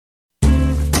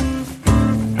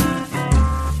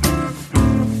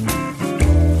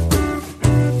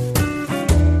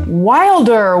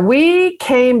Wilder, we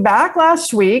came back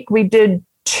last week. We did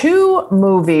 2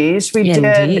 movies. We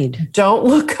did Don't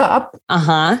Look Up.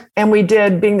 And we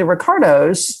did Being the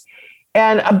Ricardos.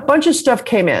 And a bunch of stuff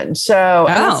came in. So,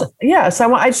 yes,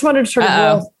 I just wanted to sort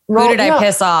of who did I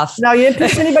piss off? No, you didn't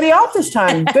piss anybody off this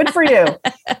time. Good for you.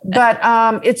 But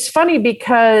it's funny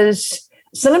because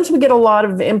sometimes we get a lot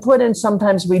of input and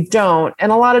sometimes we don't.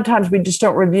 And a lot of times we just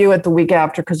don't review it the week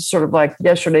after because it's sort of like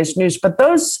yesterday's news. But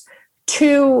those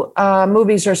 2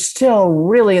 movies are still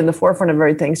really in the forefront of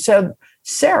everything. So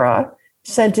Sarah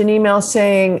sent an email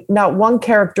saying not one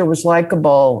character was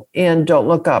likable in Don't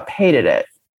Look Up, hated it.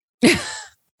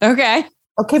 Okay,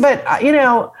 but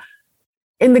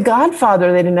in The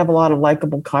Godfather, they didn't have a lot of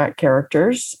likable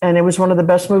characters, and it was one of the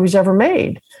best movies ever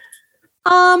made.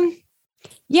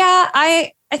 Yeah,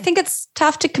 I think it's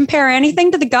tough to compare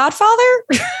anything to The Godfather.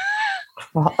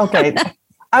 Well, okay.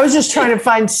 I was just trying to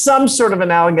find some sort of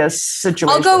analogous situation.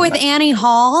 I'll go with Annie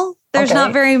Hall. There's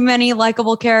not very many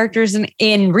likable characters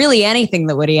in really anything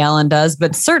that Woody Allen does,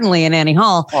 but certainly in Annie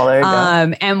Hall. Oh, there you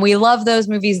go. And we love those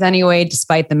movies anyway,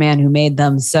 despite the man who made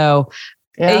them. So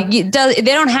they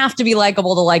don't have to be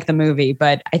likable to like the movie,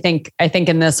 but I think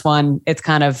in this one, it's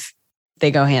kind of,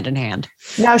 they go hand in hand.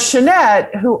 Now,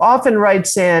 Shanette, who often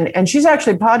writes in, and she's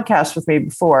actually podcasted with me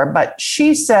before, but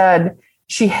she said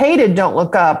she hated Don't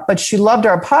Look Up, but she loved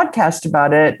our podcast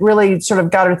about it, really sort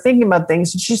of got her thinking about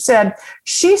things. And she said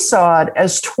she saw it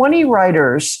as 20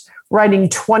 writers writing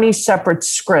 20 separate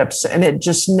scripts, and it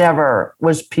just never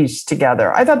was pieced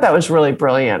together. I thought that was really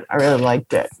brilliant. I really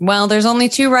liked it. Well, there's only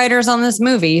 2 writers on this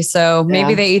movie, so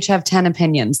maybe they each have 10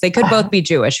 opinions. They could both be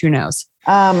Jewish. Who knows?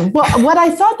 Well, what I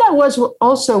thought that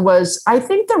was I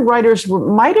think the writers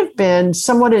might have been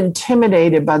somewhat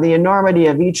intimidated by the enormity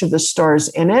of each of the stars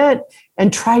in it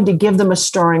and tried to give them a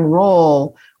starring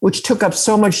role, which took up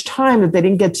so much time that they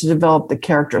didn't get to develop the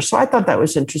character. So I thought that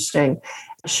was interesting.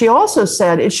 She also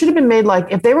said it should have been made like,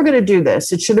 if they were going to do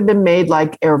this, it should have been made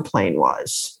like Airplane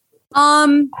was.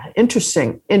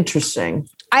 Interesting.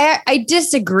 I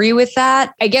disagree with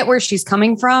that. I get where she's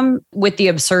coming from with the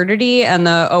absurdity and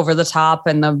the over the top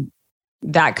and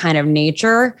that kind of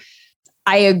nature.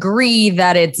 I agree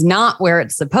that it's not where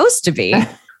it's supposed to be,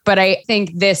 but I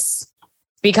think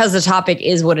because the topic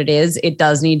is what it is, it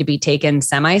does need to be taken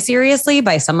semi-seriously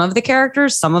by some of the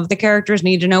characters. Some of the characters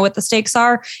need to know what the stakes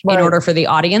are in order for the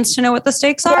audience to know what the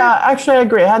stakes are. Yeah, actually, I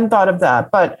agree. I hadn't thought of that,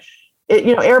 but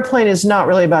Airplane is not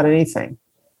really about anything.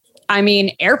 I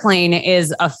mean, Airplane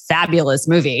is a fabulous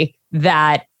movie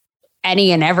that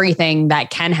any and everything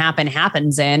that can happen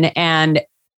happens in. And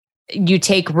you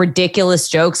take ridiculous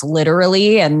jokes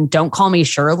literally and Don't Call Me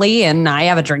Shirley and I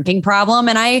Have a Drinking Problem.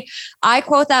 And I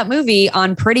quote that movie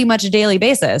on pretty much a daily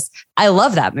basis. I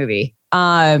love that movie.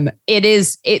 That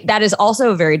is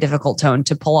also a very difficult tone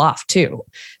to pull off too.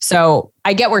 So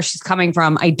I get where she's coming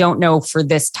from. I don't know for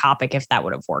this topic if that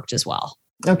would have worked as well.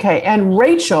 Okay. And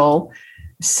Rachel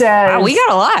says, wow, we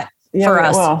got a lot for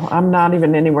us. Well, I'm not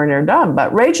even anywhere near done,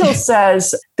 but Rachel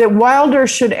says that Wilder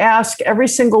should ask every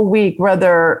single week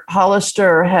whether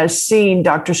Hollister has seen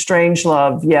Dr.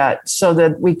 Strangelove yet so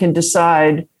that we can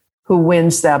decide who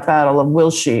wins that battle of will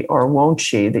she or won't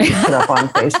she that you put up on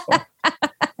Facebook.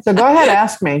 So go ahead,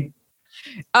 ask me.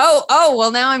 Oh, well,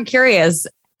 now I'm curious.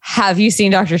 Have you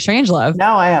seen Dr. Strangelove?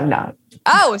 No, I have not.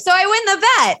 Oh, so I win the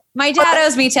bet. My dad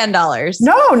owes me $10.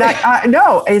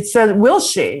 No, it says, will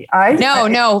she?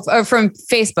 No, from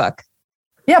Facebook.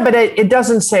 Yeah, but it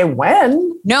doesn't say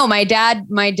when. No, my dad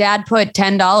put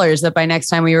 $10 that by next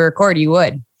time we record, you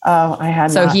would. Oh, I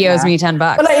had. So he owes me $10.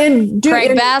 But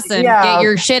Craig Basson, get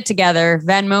your shit together.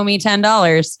 Venmo me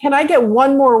 $10. Can I get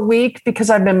one more week because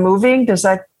I've been moving? Does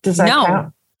that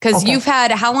count? Because you've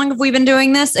had, how long have we been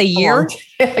doing this? A year?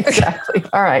 Exactly.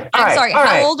 All right. I'm sorry.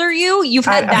 How old are you? You've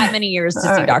had that many years to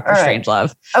see Dr.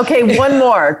 Strangelove. Okay. One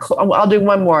more. I'll do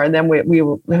one more and then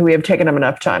we have taken up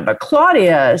enough time. But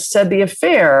Claudia said the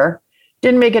affair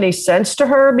didn't make any sense to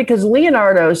her because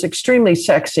Leonardo is extremely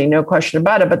sexy, no question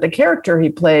about it. But the character he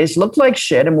plays looked like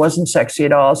shit and wasn't sexy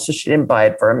at all. So she didn't buy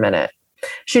it for a minute.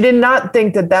 She did not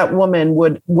think that woman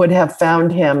would have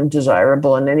found him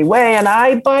desirable in any way.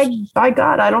 And by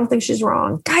God, I don't think she's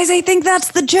wrong. Guys, I think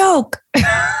that's the joke.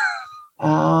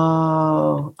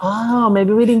 Oh,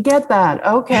 maybe we didn't get that.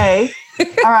 Okay.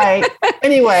 All right.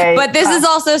 Anyway. But this is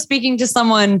also speaking to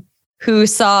someone who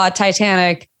saw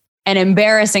Titanic an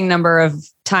embarrassing number of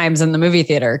times in the movie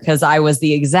theater because I was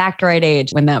the exact right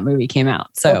age when that movie came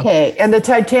out. So okay. And the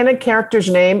Titanic character's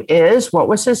name is, what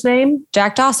was his name?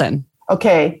 Jack Dawson.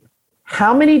 Okay,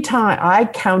 how many times I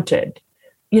counted?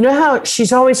 You know how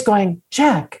she's always going,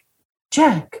 Jack,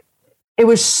 Jack, It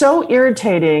was so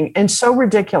irritating and so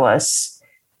ridiculous.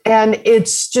 And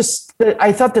it's just that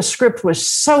I thought the script was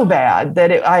so bad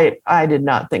that I did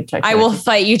not think Titanic. I will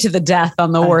fight you to the death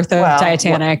on the worth of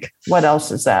Titanic. What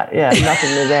else is that? Yeah, nothing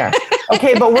new there.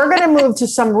 Okay, but we're going to move to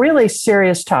some really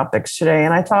serious topics today.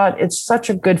 And I thought it's such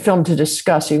a good film to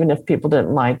discuss, even if people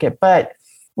didn't like it. But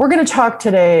we're going to talk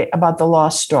today about The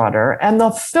Lost Daughter. And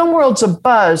the film world's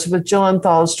abuzz with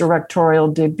Gyllenthal's directorial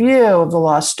debut of The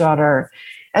Lost Daughter.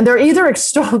 And they're either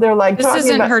they're like, this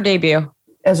isn't her debut.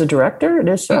 As a director, it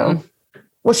is so. Mm-hmm.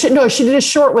 Well, she did a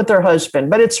short with her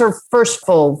husband, but it's her first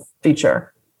full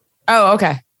feature. Oh,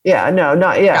 okay. Yeah, no,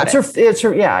 not yeah. It's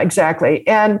her. Yeah, exactly.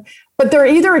 But they're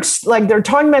either they're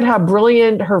talking about how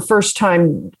brilliant her first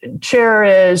time chair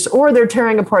is, or they're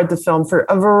tearing apart the film for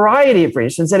a variety of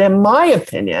reasons. And in my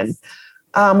opinion,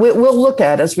 we'll look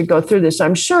at as we go through this,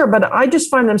 I'm sure, but I just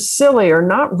find them silly or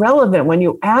not relevant when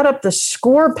you add up the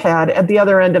score pad at the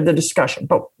other end of the discussion.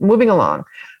 But moving along.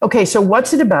 Okay, so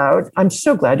what's it about? I'm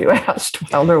so glad you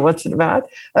asked, Wilder, what's it about?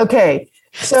 Okay.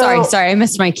 So, sorry, I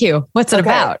missed my cue. What's it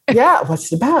about? Yeah,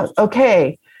 what's it about?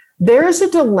 Okay. There is a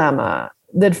dilemma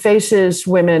that faces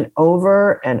women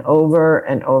over and over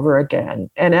and over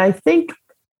again. And I think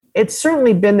it's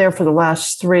certainly been there for the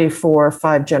last 3, 4,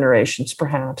 5 generations,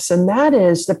 perhaps. And that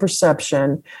is the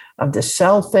perception of the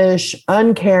selfish,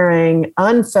 uncaring,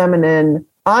 unfeminine,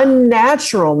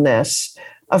 unnaturalness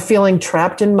of feeling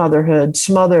trapped in motherhood,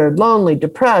 smothered, lonely,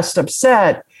 depressed,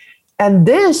 upset. And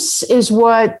this is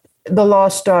what The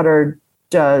Lost Daughter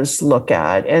does look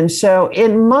at. And so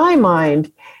in my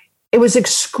mind, it was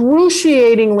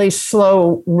excruciatingly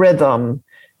slow rhythm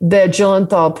that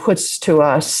Gyllenhaal puts to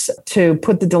us to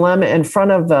put the dilemma in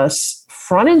front of us,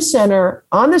 front and center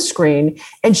on the screen.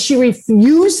 And she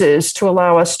refuses to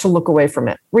allow us to look away from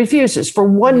it, refuses for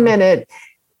 1 minute,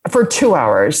 for 2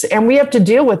 hours. And we have to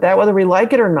deal with that, whether we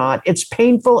like it or not. It's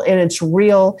painful and it's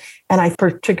real. And I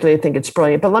particularly think it's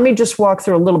brilliant. But let me just walk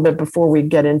through a little bit before we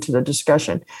get into the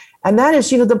discussion. And that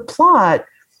is, the plot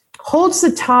holds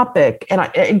the topic.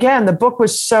 And again, the book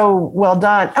was so well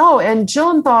done. Oh, and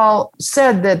Gyllenhaal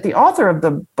said that the author of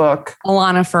the book,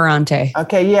 Elena Ferrante.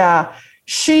 Okay, yeah.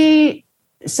 She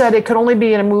said it could only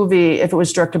be in a movie if it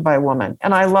was directed by a woman.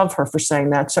 And I love her for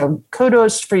saying that. So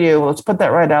kudos for you. Let's put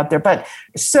that right out there. But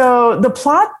so the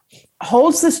plot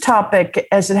holds this topic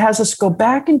as it has us go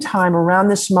back in time around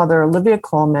this mother, Olivia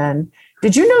Colman.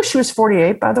 Did you know she was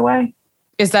 48, by the way?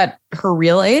 Is that her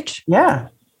real age? Yeah.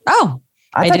 Oh,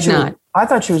 I did not. I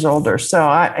thought she was older. So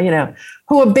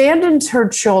who abandoned her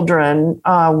children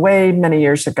way many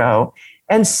years ago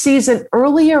and sees an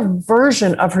earlier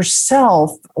version of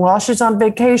herself while she's on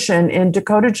vacation in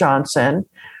Dakota Johnson,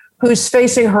 who's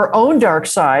facing her own dark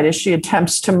side as she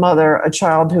attempts to mother a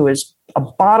child who is a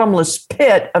bottomless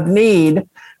pit of need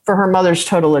for her mother's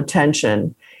total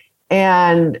attention.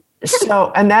 And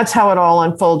that's how it all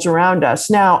unfolds around us.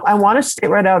 Now, I want to state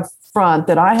right out front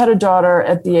that I had a daughter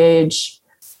at the age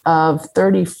of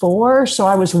 34. So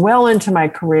I was well into my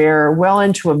career, well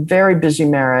into a very busy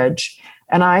marriage.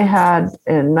 And I had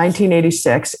in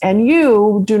 1986, and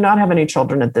you do not have any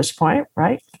children at this point,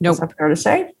 right? Nope. Is that fair to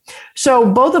say? So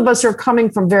both of us are coming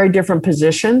from very different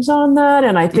positions on that.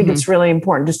 And I think it's really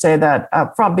important to say that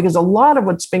up front, because a lot of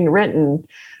what's being written,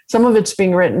 some of it's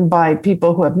being written by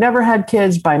people who have never had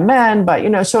kids, by men, but,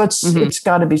 so it's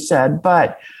got to be said.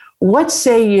 But what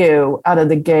say you out of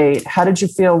the gate? How did you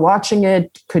feel watching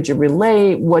it? Could you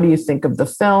relate? What do you think of the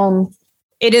film?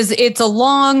 It's a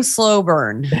long, slow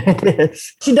burn. It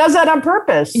is. She does that on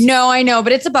purpose. No, I know,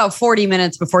 but it's about 40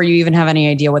 minutes before you even have any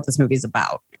idea what this movie's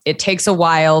about. It takes a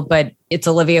while, but it's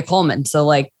Olivia Colman.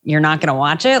 So you're not going to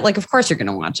watch it? Of course you're going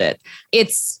to watch it.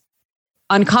 It's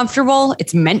uncomfortable.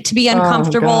 It's meant to be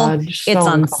uncomfortable. Oh, God, it's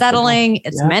unsettling.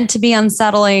 It's meant to be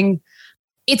unsettling.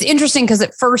 It's interesting because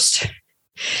at first,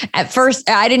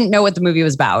 I didn't know what the movie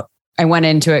was about. I went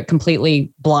into it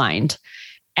completely blind.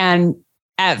 And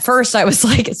at first I was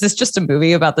like, is this just a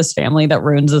movie about this family that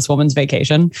ruins this woman's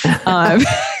vacation?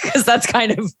 Because that's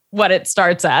kind of what it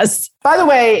starts as. By the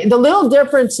way, the little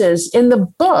difference is in the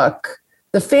book,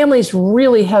 the family's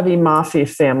really heavy mafia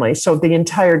family. So the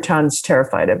entire town's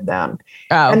terrified of them.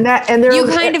 Oh, and you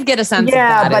kind of get a sense of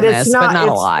that but in this, but not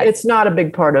a lot. It's not a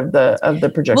big part of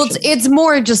the projection. Well, it's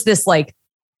more just this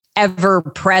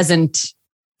ever-present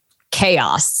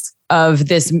chaos of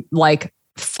this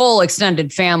full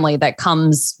extended family that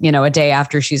comes, a day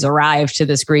after she's arrived to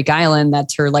this Greek island.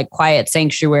 That's her quiet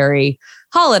sanctuary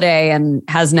holiday and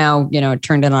has now,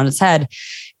 turned it on its head.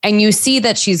 And you see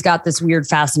that she's got this weird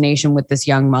fascination with this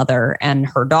young mother and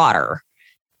her daughter.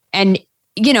 And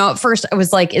at first I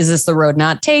was like, is this the road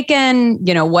not taken?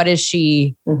 What is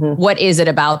what is it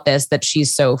about this that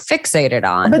she's so fixated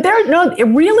on? But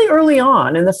really early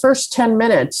on in the first 10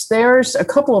 minutes, there's a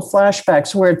couple of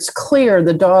flashbacks where it's clear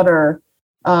the daughter,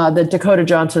 that Dakota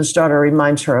Johnson's daughter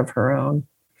reminds her of her own.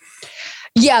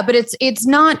 Yeah, but it's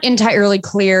not entirely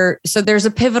clear. So there's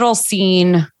a pivotal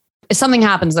scene. Something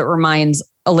happens that reminds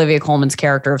Olivia Colman's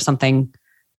character of something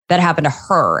that happened to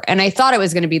her. And I thought it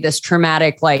was going to be this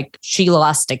traumatic, like she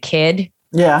lost a kid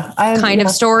kind of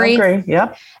story. I agree.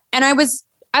 Yeah. And I was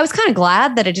kind of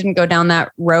glad that it didn't go down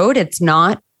that road. It's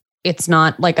not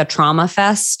like a trauma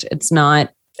fest. It's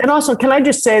not. And also, can I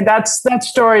just say that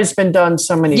story's been done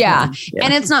so many times. Yeah.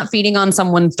 And it's not feeding on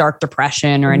someone's dark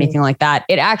depression or anything like that.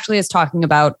 It actually is talking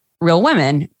about real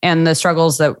women and the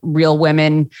struggles that real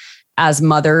women as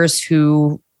mothers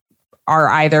who are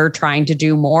either trying to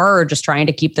do more or just trying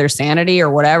to keep their sanity or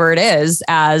whatever it is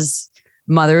as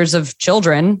mothers of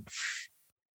children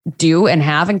do and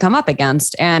have and come up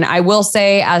against. And I will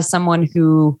say, as someone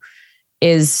who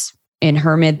is in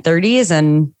her mid 30s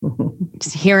and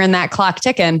hearing that clock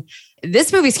ticking,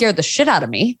 this movie scared the shit out of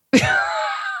me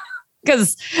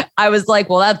because I was like,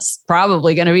 well, that's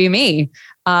probably going to be me.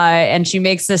 And she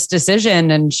makes this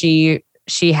decision and she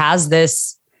has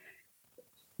this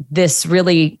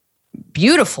really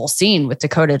beautiful scene with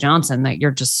Dakota Johnson that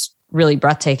you're just really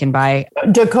breathtaking by.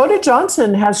 Dakota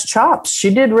Johnson has chops.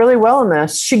 She did really well in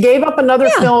this. She gave up another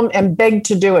film and begged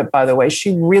to do it, by the way.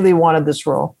 She really wanted this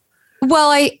role.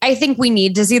 Well, I think we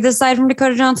need to see this side from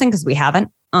Dakota Johnson because we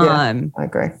haven't. I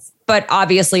agree. But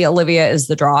obviously Olivia is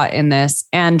the draw in this.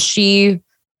 And she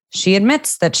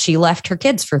admits that she left her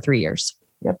kids for 3 years.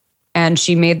 Yep. And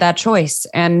she made that choice.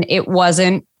 And it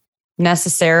wasn't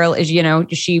necessarily,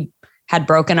 she had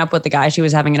broken up with the guy she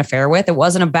was having an affair with. It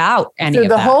wasn't about any of that.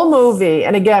 The whole movie,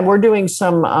 and again, we're doing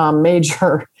some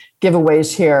major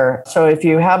giveaways here. So if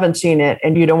you haven't seen it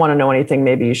and you don't want to know anything,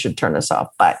 maybe you should turn this off.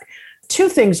 But two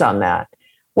things on that.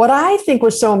 What I think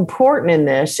was so important in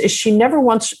this is she never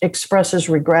once expresses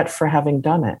regret for having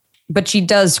done it. But she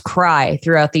does cry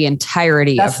throughout the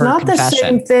entirety of her confession. That's not the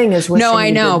same thing as no, I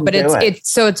know, but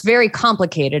it's very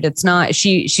complicated. It's not.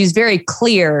 She's very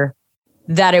clear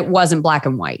that it wasn't black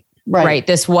and white. Right.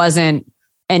 This wasn't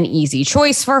an easy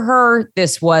choice for her.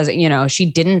 This was, she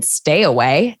didn't stay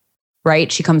away.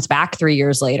 Right. She comes back 3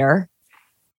 years later.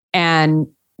 And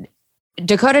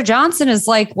Dakota Johnson is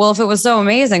like, well, if it was so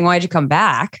amazing, why'd you come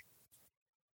back?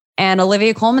 And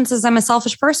Olivia Colman says, I'm a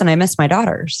selfish person. I miss my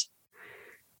daughters.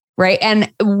 Right.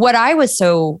 And what I was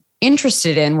so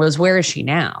interested in was, where is she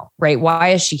now? Right. Why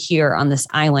is she here on this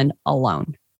island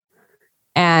alone?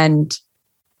 And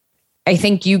I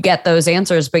think you get those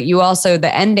answers, but you also,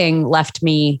 the ending left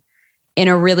me in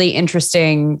a really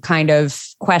interesting kind of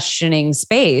questioning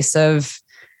space of,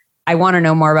 I want to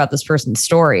know more about this person's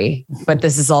story, but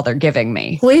this is all they're giving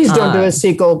me. Please don't do a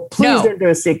sequel. Please don't do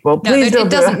a sequel. Please it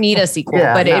doesn't need a sequel,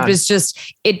 but it was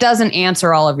just, it doesn't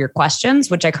answer all of your questions,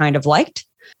 which I kind of liked,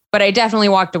 but I definitely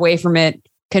walked away from it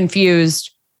confused,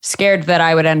 scared that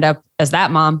I would end up as that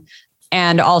mom.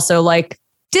 And also like,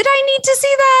 did I need to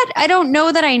see that? I don't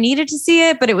know that I needed to see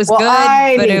it, but it was good.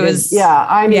 I needed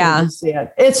to see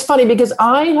it. It's funny because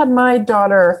I had my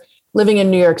daughter living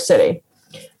in New York City,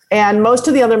 and most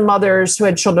of the other mothers who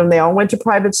had children, they all went to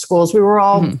private schools. We were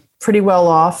all pretty well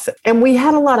off, and we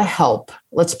had a lot of help.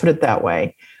 Let's put it that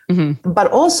way.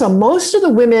 But also most of the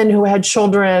women who had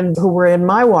children who were in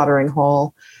my watering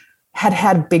hole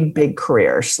had big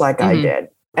careers like I did.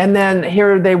 And then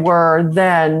here they were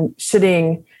then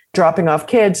sitting, dropping off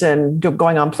kids and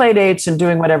going on play dates and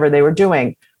doing whatever they were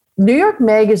doing. New York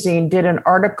Magazine did an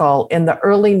article in the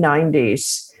early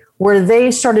 90s where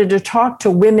they started to talk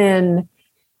to women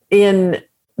in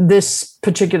this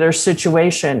particular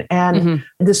situation. And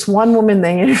this one woman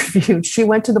they interviewed, she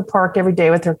went to the park every day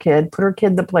with her kid, put her kid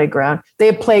in the playground. They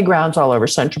have playgrounds all over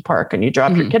Central Park, and you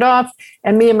drop your kid off.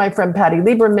 And me and my friend Patty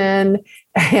Lieberman,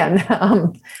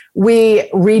 and we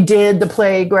redid the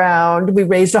playground. We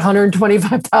raised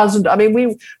 $125,000. I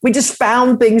mean, we just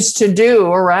found things to do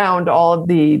around all of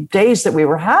the days that we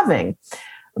were having.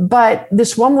 But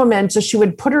this one woman, so she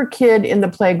would put her kid in the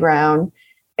playground,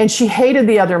 and she hated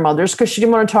the other mothers because she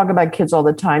didn't want to talk about kids all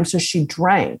the time. So she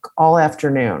drank all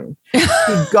afternoon.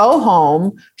 She'd go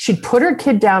home. She'd put her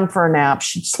kid down for a nap.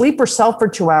 She'd sleep herself for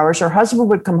 2 hours. Her husband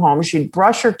would come home. She'd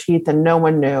brush her teeth, and no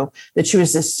one knew that she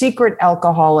was a secret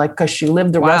alcoholic because she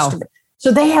lived the rest of it.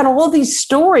 So they had all these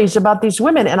stories about these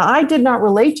women, and I did not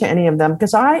relate to any of them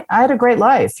because I had a great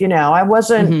life. I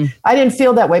wasn't, I didn't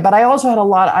feel that way, but I also had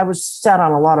I was sat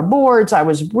on a lot of boards. I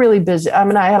was really busy. I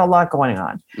mean, I had a lot going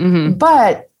on,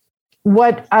 but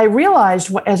what I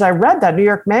realized as I read that New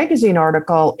York Magazine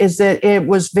article is that it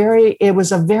was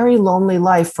a very lonely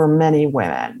life for many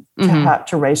women to have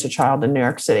to raise a child in New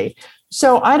York City.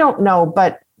 So I don't know,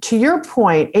 but to your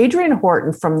point, Adrienne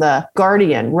Horton from The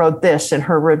Guardian wrote this in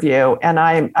her review, and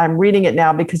I'm reading it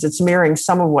now because it's mirroring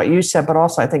some of what you said, but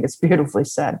also I think it's beautifully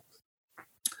said.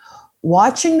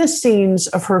 Watching the scenes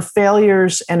of her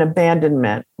failures and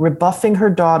abandonment, rebuffing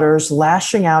her daughters,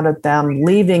 lashing out at them,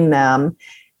 leaving them,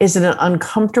 is an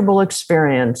uncomfortable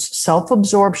experience.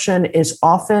 Self-absorption is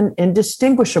often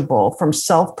indistinguishable from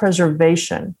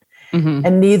self-preservation,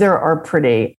 and neither are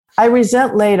pretty. I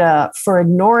resent Leda for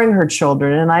ignoring her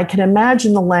children, and I can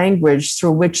imagine the language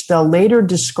through which they'll later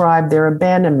describe their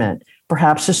abandonment,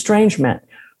 perhaps estrangement.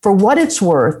 For what it's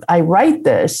worth, I write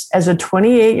this as a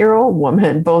 28-year-old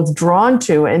woman, both drawn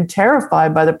to and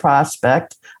terrified by the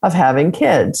prospect of having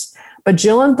kids. But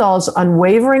Gyllenhaal's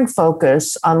unwavering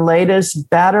focus on Leda's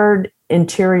battered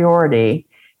interiority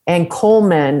and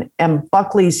Coleman and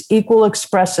Buckley's equal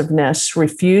expressiveness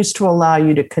refused to allow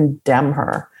you to condemn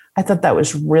her. I thought that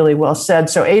was really well said.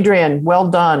 So, Adrienne, well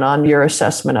done on your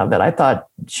assessment of it. I thought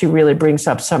she really brings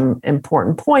up some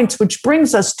important points, which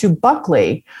brings us to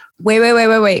Buckley.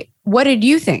 Wait. What did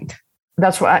you think?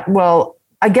 That's what,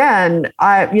 again,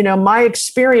 my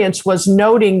experience was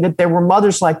noting that there were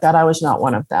mothers like that. I was not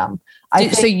one of them.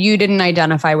 So you didn't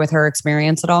identify with her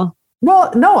experience at all?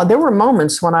 Well, no, there were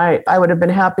moments when I would have been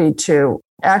happy to.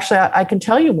 Actually, I can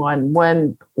tell you one.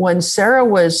 When Sarah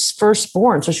was first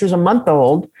born, so she was a month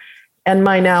old, and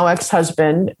my now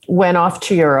ex-husband went off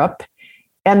to Europe,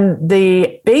 and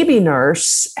the baby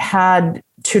nurse had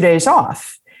 2 days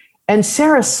off. And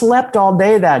Sarah slept all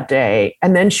day that day,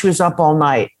 and then she was up all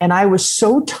night. And I was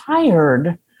so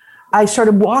tired. I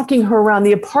started walking her around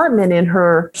the apartment in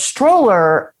her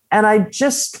stroller, and I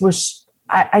just was,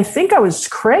 I think I was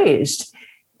crazed.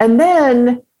 And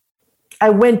then I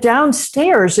went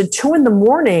downstairs at 2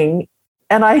 a.m,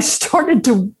 and I started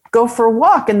to go for a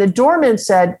walk. And the doorman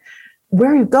said,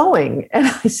 "Where are you going?" And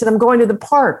I said, "I'm going to the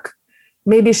park.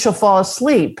 Maybe she'll fall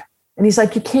asleep." And he's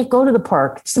like, "You can't go to the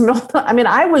park. It's the middle of the-" I mean,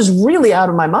 I was really out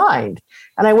of my mind.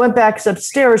 And I went back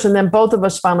upstairs, and then both of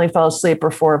us finally fell asleep,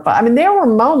 or 4 or 5. I mean, there were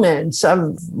moments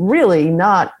of really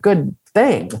not good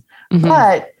thing.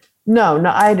 But no,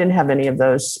 I didn't have any of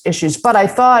those issues. But I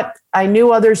thought I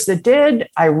knew others that did.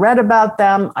 I read about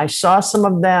them. I saw some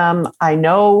of them. I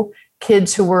know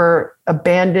kids who were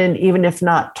abandoned, even if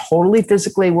not totally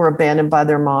physically, were abandoned by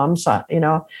their moms.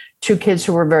 2 kids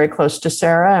who were very close to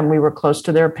Sarah, and we were close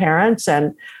to their parents.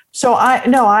 And so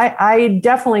I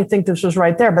definitely think this was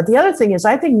right there. But the other thing is,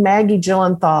 I think Maggie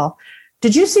Gyllenhaal,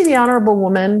 did you see The Honorable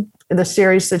Woman, the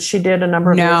series that she did a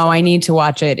number of years ago? No, I need to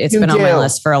watch it. It's been on my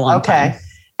list for a long time.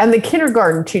 And The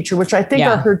Kindergarten Teacher, which I think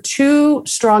are her 2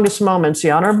 strongest moments,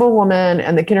 The Honorable Woman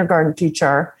and The Kindergarten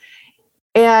Teacher.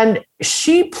 And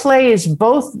she plays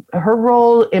both, her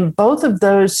role in both of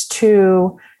those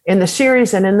 2 in the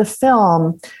series and in the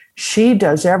film. She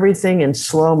does everything in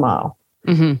slow-mo.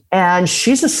 And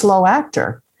she's a slow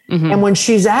actor. And when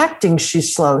she's acting,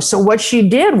 she's slow. So what she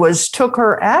did was took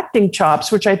her acting chops,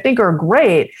 which I think are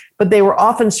great, but they were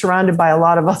often surrounded by a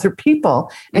lot of other people.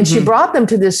 And she brought them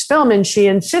to this film, and she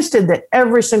insisted that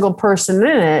every single person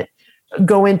in it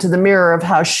go into the mirror of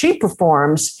how she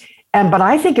performs. But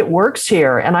I think it works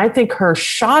here. And I think her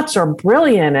shots are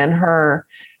brilliant, and her,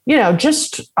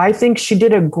 I think she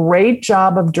did a great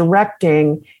job of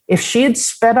directing. If she had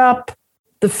sped up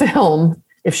the film,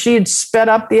 if she had sped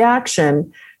up the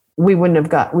action, we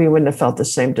wouldn't have felt the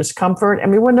same discomfort,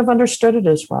 and we wouldn't have understood it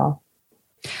as well.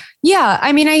 Yeah.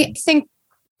 I mean, I think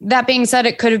that being said,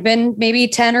 it could have been maybe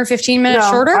 10 or 15 minutes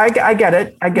shorter. I get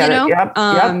it. Yep.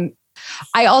 Yep.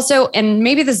 I also, and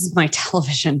maybe this is my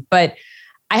television, but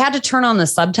I had to turn on the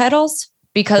subtitles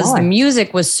because the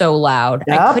music was so loud.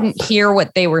 Yep. I couldn't hear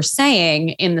what they were saying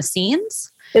in the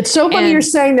scenes. It's so funny you're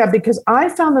saying that, because I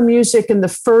found the music in the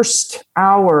first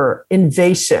hour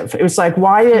invasive. It was like,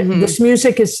 why this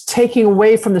music is taking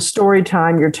away from the story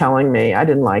time you're telling me. I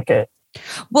didn't like it.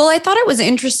 Well, I thought it was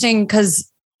interesting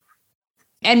because,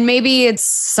 and maybe it's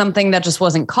something that just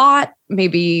wasn't caught.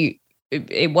 Maybe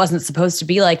it wasn't supposed to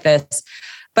be like this,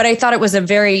 but I thought it was a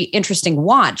very interesting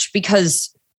watch,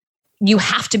 because you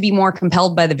have to be more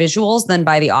compelled by the visuals than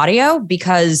by the audio,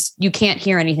 because you can't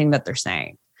hear anything that they're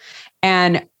saying.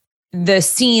 And the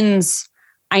scenes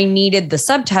I needed the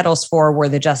subtitles for were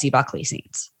the Jessie Buckley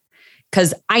scenes,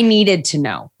 because I needed to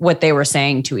know what they were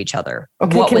saying to each other.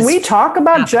 Okay, can we talk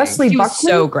about Jessie Buckley? Was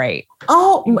so great.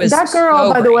 Oh, that girl,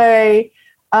 so by the way,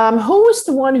 who was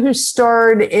the one who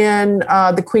starred in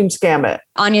The Queen's Gambit?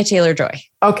 Anya Taylor-Joy.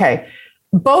 Okay.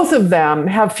 both of them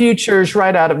have futures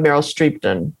right out of Meryl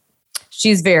Streep.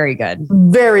 She's very good.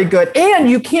 Very good. And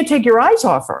you can't take your eyes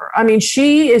off her. I mean,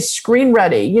 she is screen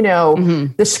ready. You know,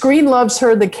 the screen loves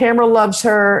her. The camera loves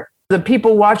her. The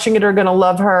people watching it are going to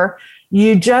love her.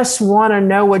 You just want to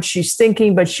know what she's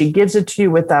thinking, but she gives it to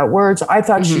you without words. I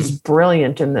thought she's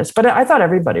brilliant in this, but I thought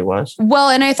everybody was. Well,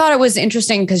 and I thought it was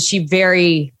interesting because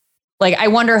I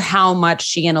wonder how much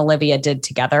she and Olivia did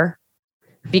together,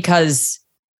 because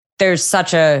there's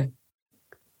such a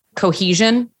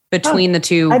cohesion between the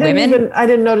two women. I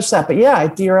didn't notice that, but yeah,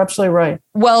 you're absolutely right.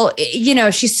 Well, you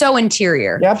know, she's so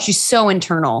interior. Yep. She's so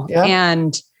internal. Yep.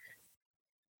 And,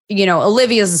 you know,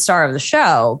 Olivia's the star of the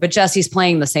show, but Jesse's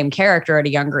playing the same character at a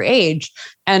younger age.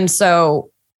 And so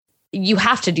you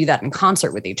have to do that in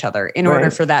concert with each other in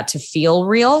order for that to feel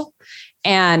real.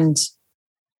 And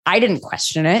I didn't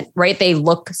question it, right? They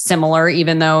look similar,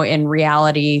 even though in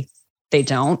reality, they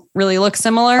don't really look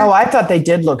similar. Oh, I thought they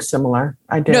did look similar.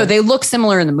 I did. No, they look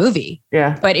similar in the movie.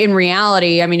 Yeah. But in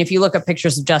reality, I mean, if you look at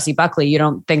pictures of Jessie Buckley, you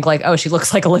don't think like, oh, she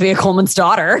looks like Olivia Colman's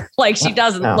daughter. Like she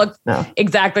doesn't look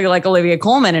exactly like Olivia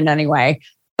Colman in any way.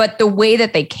 But the way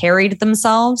that they carried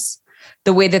themselves,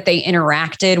 the way that they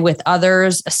interacted with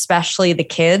others, especially the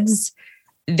kids,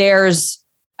 there's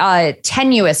a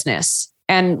tenuousness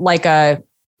and like a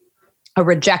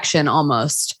rejection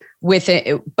almost with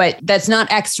it, but that's not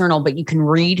external, but you can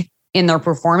read in their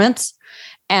performance.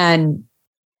 And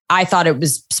I thought it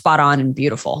was spot on and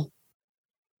beautiful.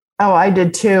 Oh, I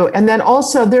did too. And then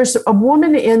also there's a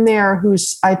woman in there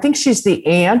who's, I think she's the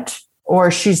aunt or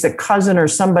she's the cousin or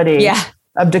somebody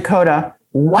of Dakota.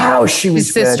 Wow, she was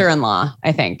his sister-in-law,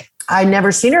 I think. I'd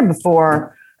never seen her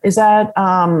before. Is that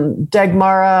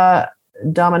Dagmara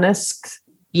Dominisk?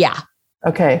 Yeah.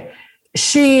 Okay.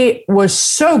 She was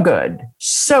so good.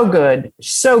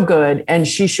 And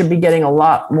she should be getting a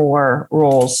lot more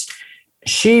roles.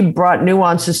 She brought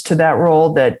nuances to that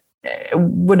role that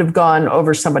would have gone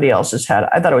over somebody else's head.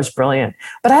 I thought it was brilliant.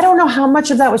 But I don't know how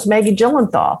much of that was Maggie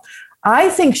Gyllenhaal. I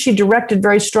think she directed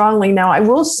very strongly. Now, I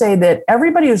will say that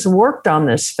everybody who's worked on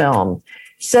this film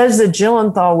says that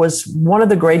Gyllenhaal was one of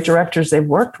the great directors they've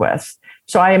worked with.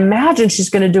 So I imagine she's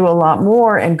going to do a lot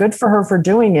more, and good for her for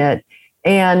doing it.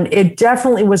 And it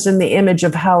definitely was in the image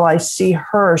of how I see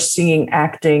her seeing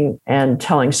acting and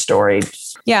telling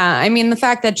stories. Yeah. I mean, the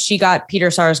fact that she got Peter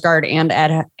Sarsgaard and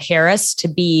Ed Harris to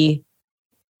be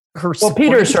her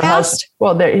Peter's her cast.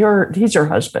 husband. Well, he's her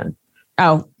husband.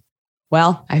 Oh,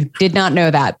 well, I did not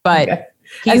know that, but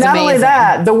he's and not amazing. Only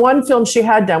that, the one film she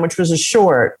had done, which was a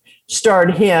short,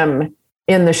 starred him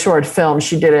in the short film.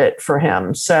 She did it for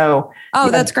him. So,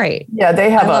 that's great. Yeah, they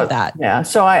have I love that. Yeah,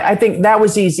 so I think that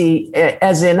was easy.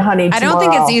 As in, Honey Tomorrow. I don't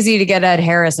think it's easy to get Ed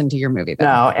Harris into your movie. Though.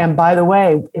 No, and by the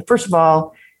way, first of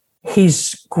all,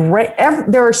 he's great.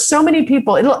 There are so many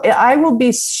people. I will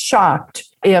be shocked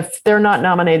if they're not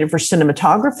nominated for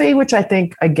cinematography, which I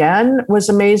think again was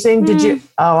amazing. Did you?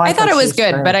 Oh, I thought it was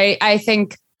good, great. But I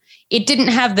think it didn't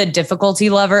have the difficulty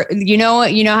level. You know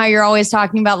how you're always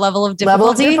talking about level of difficulty. Level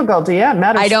of difficulty, yeah,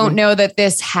 matters. I don't know that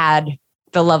this had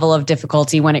the level of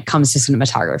difficulty when it comes to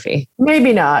cinematography.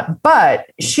 Maybe not, but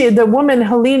the woman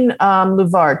Helene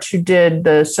Louvart, who did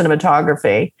the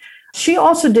cinematography, she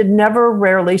also did Never,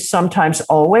 Rarely, Sometimes,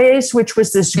 Always, which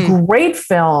was this great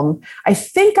film. I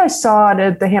think I saw it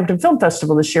at the Hampton Film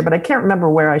Festival this year, but I can't remember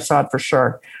where I saw it for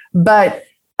sure. But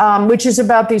which is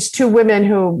about these two women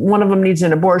who, one of them needs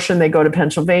an abortion. They go to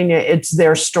Pennsylvania. It's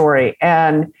their story.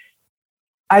 And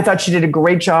I thought she did a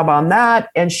great job on that.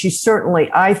 And she certainly,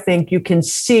 I think you can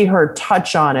see her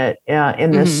touch on it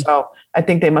in this. So I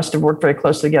think they must have worked very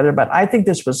closely together. But I think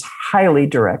this was highly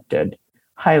directed.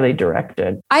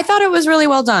 I thought it was really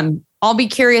well done. I'll be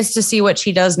curious to see what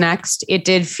she does next. It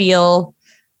did feel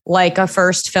like a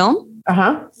first film.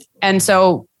 And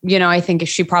so, I think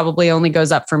she probably only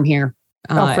goes up from here.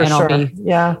 For sure. I'll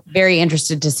be very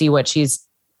interested to see what she's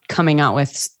coming out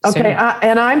with. Okay.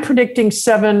 And I'm predicting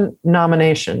 7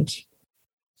 nominations.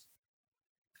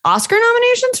 Oscar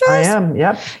nominations for this? I am.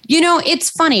 Yep. It's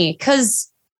funny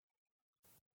because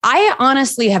I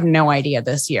honestly have no idea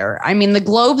this year. I mean, the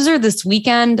Globes are this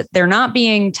weekend. They're not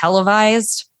being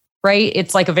televised, right?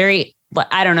 It's like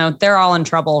I don't know. They're all in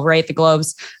trouble, right? The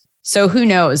Globes. So who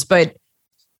knows? But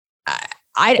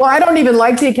I don't even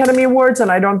like the Academy Awards,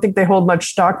 and I don't think they hold much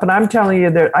stock, but I'm telling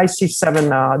you that I see 7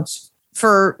 nods.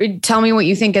 Tell me what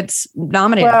you think it's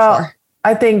nominated for.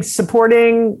 I think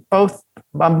supporting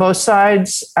on both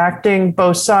sides, acting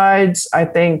both sides. I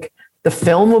think the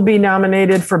film will be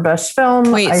nominated for best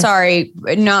film. Wait, sorry,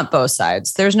 not both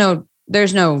sides. There's no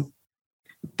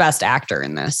best actor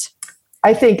in this.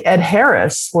 I think Ed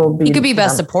Harris will be. He could be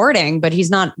best supporting, but he's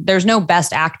not. There's no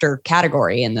best actor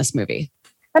category in this movie.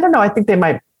 I don't know. I think they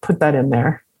might put that in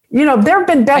there. You know, there have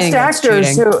been best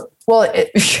actors who. Well,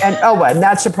 and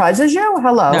that surprises you?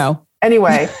 Hello. No.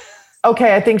 Anyway,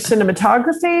 okay. I think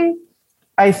cinematography.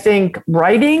 I think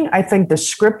writing. I think the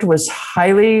script was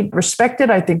highly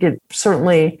respected. I think it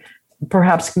certainly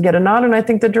perhaps can get a nod, and I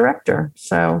think the director.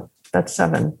 So that's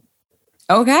 7.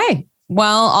 Okay.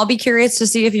 Well, I'll be curious to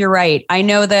see if you're right. I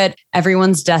know that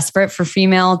everyone's desperate for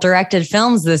female directed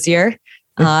films this year,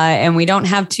 and we don't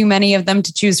have too many of them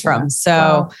to choose from.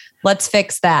 So let's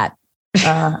fix that.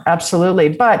 Absolutely.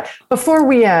 But before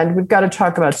we end, we've got to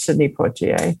talk about Sidney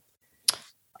Poitier.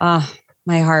 My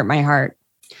heart.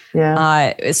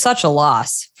 Yeah. It's such a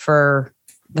loss for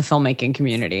the filmmaking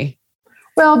community.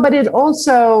 Well, but it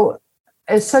also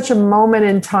is such a moment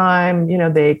in time. You know,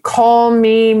 they call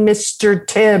me Mr.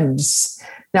 Tibbs.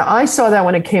 Now, I saw that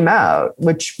when it came out,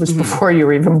 which was before you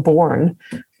were even born.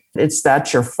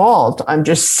 That's your fault. I'm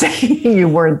just saying you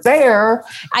weren't there.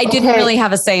 I didn't really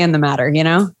have a say in the matter, you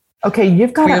know? Okay,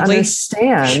 you've got to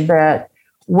understand that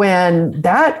when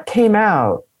that came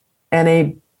out and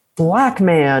a Black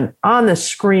man on the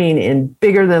screen in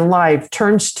Bigger Than Life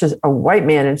turns to a white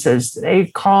man and says, they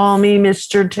call me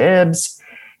Mr. Tibbs.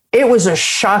 It was a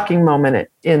shocking moment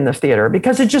in the theater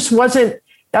because it just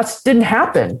didn't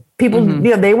happen. People,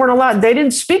 they weren't allowed, they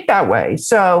didn't speak that way.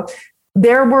 So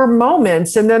there were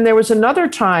moments. And then there was another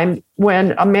time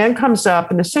when a man comes up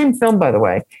in the same film, by the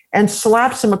way, and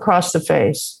slaps him across the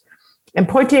face. And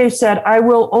Poitier said, I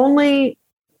will only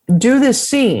do this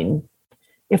scene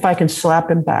if I can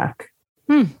slap him back.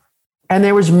 And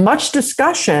there was much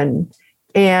discussion.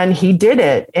 And he did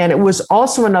it. And it was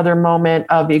also another moment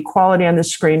of equality on the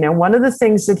screen. Now, one of the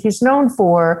things that he's known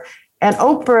for, and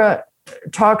Oprah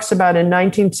talks about in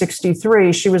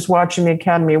 1963, she was watching the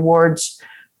Academy Awards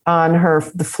on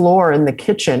the floor in the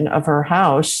kitchen of her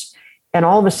house. And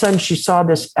all of a sudden she saw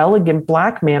this elegant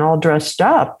Black man all dressed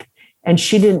up. And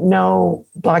she didn't know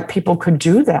Black people could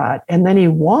do that. And then he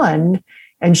won.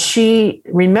 And she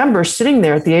remembers sitting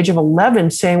there at the age of 11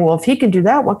 saying, well, if he can do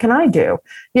that, what can I do?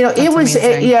 You know,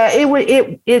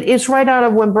 it's right out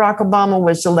of when Barack Obama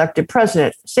was elected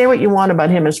president. Say what you want about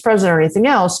him as president or anything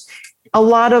else. A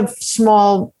lot of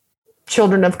small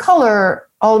children of color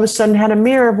all of a sudden had a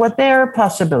mirror of what their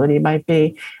possibility might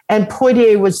be. And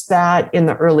Poitier was that in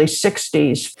the early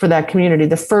 60s for that community,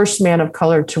 the first man of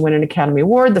color to win an Academy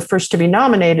Award, the first to be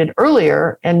nominated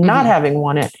earlier and not having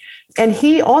won it. And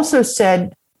he also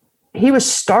said he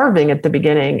was starving at the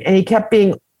beginning and he kept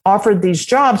being offered these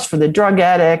jobs for the drug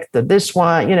addict, the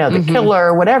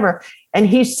killer, whatever. And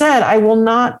he said, I will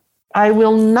not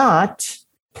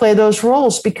play those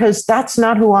roles because that's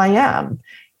not who I am.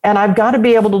 And I've got to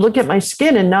be able to look at my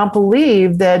skin and not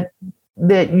believe that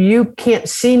you can't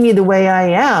see me the way I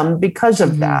am because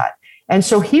of that. And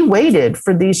so he waited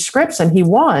for these scripts and he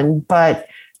won, but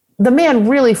the man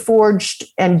really forged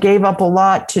and gave up a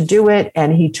lot to do it.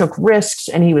 And he took risks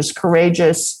and he was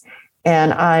courageous.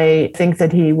 And I think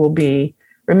that he will be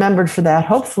remembered for that,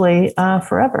 hopefully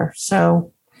forever.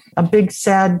 So a big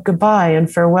sad goodbye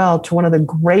and farewell to one of the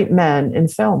great men in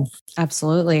film.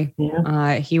 Absolutely.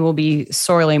 Yeah. He will be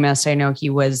sorely missed. I know he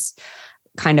was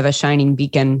kind of a shining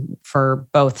beacon for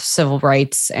both civil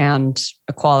rights and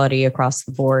equality across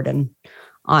the board. And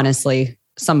honestly,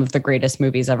 some of the greatest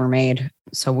movies ever made.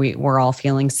 So we're all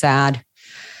feeling sad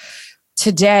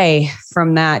today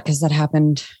from that because that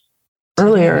happened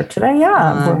earlier today.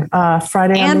 Yeah.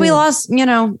 Friday. And we lost,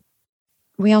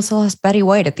 we also lost Betty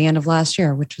White at the end of last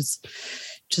year, which was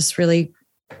just really,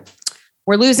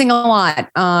 we're losing a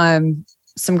lot.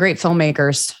 Some great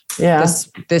filmmakers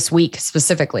this week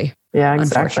specifically. Yeah,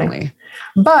 exactly. Unfortunately.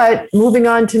 But moving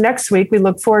on to next week, we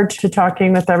look forward to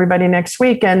talking with everybody next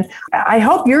week. And I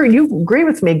hope you agree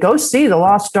with me. Go see The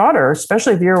Lost Daughter,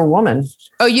 especially if you're a woman.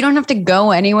 Oh, you don't have to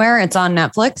go anywhere. It's on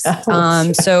Netflix.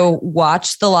 So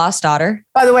watch The Lost Daughter.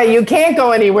 By the way, you can't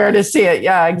go anywhere to see it.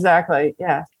 Yeah, exactly.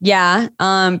 Yeah. Yeah.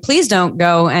 Please don't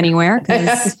go anywhere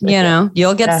because,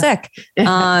 you'll get sick.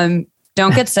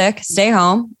 Don't get sick. Stay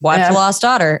home. Watch The Lost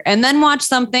Daughter. And then watch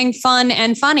something fun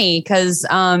and funny because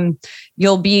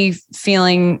you'll be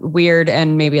feeling weird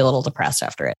and maybe a little depressed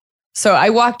after it. So I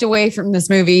walked away from this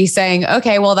movie saying,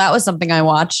 okay, well, that was something I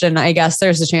watched. And I guess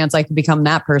there's a chance I could become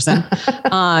that person.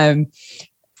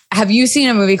 Have you seen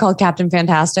a movie called Captain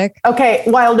Fantastic? Okay,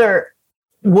 Wilder.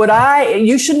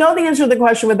 You should know the answer to the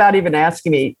question without even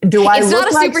asking me. Do I It's look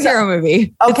not a like superhero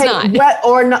movie. Okay, It's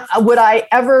not. would I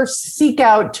ever seek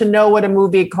out to know what a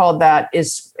movie called that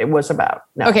was about?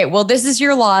 No. Okay, well, this is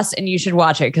your loss, and you should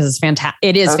watch it because it's fantastic.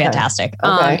 It is fantastic.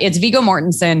 Okay. It's Viggo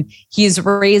Mortensen. He's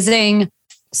raising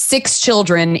 6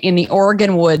 children in the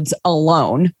Oregon woods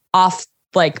alone, off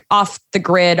the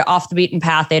grid, off the beaten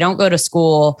path. They don't go to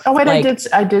school. Oh wait, I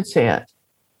did see it.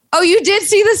 Oh, you did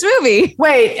see this movie?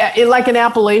 Wait, like in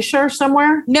Appalachia or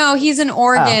somewhere? No, he's in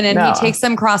Oregon and he takes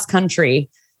them cross country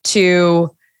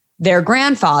to their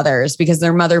grandfather's because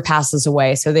their mother passes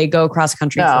away. So they go cross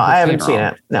country. No, I haven't seen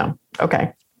it. No.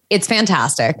 Okay. It's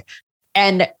fantastic.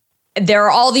 And there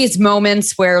are all these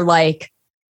moments where like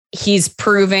he's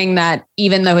proving that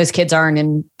even though his kids aren't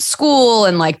in school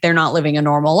and like they're not living a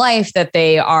normal life, that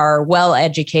they are well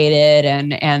educated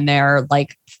and they're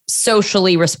like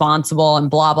socially responsible and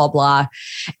blah, blah, blah.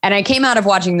 And I came out of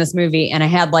watching this movie and I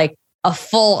had like a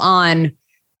full on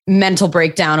mental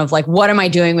breakdown of like, what am I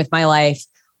doing with my life?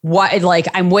 What, like,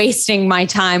 I'm wasting my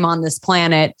time on this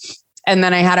planet. And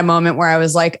then I had a moment where I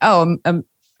was like, oh,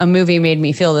 a movie made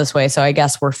me feel this way. So I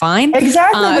guess we're fine.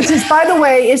 Exactly. Which is, by the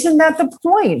way, isn't that the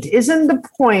point? Isn't the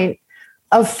point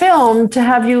of film to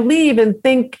have you leave and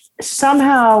think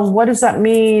somehow, what does that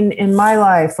mean in my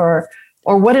life? Or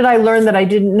what did I learn that I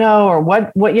didn't know? Or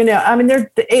what, I mean,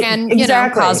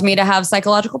 exactly. Caused me to have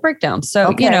psychological breakdowns. So,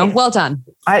 okay. Well done.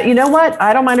 You know what?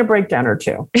 I don't mind a breakdown or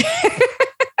two.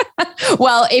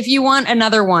 Well, if you want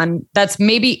another one that's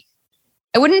maybe,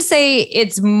 I wouldn't say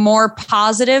it's more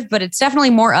positive, but it's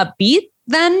definitely more upbeat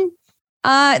than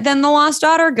The Lost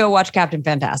Daughter, go watch Captain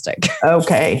Fantastic.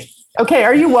 Okay.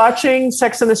 Are you watching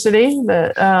Sex and the City?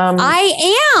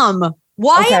 I am.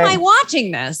 Why am I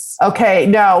watching this? Okay.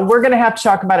 No, we're going to have to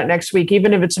talk about it next week,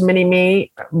 even if it's a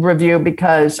mini-me review,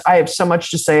 because I have so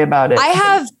much to say about it. I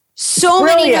have so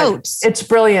many notes. It's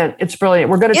brilliant.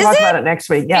 We're going to talk about it next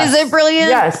week. Yes. Is it brilliant?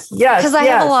 Yes. Because I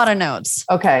have a lot of notes.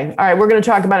 Okay. All right. We're going to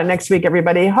talk about it next week,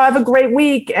 everybody. Have a great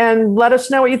week and let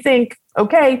us know what you think.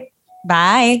 Okay.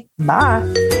 Bye. Bye.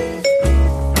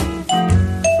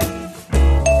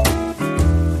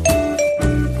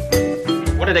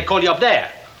 What do they call you up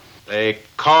there? They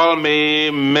call me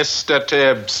Mr.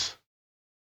 Tibbs.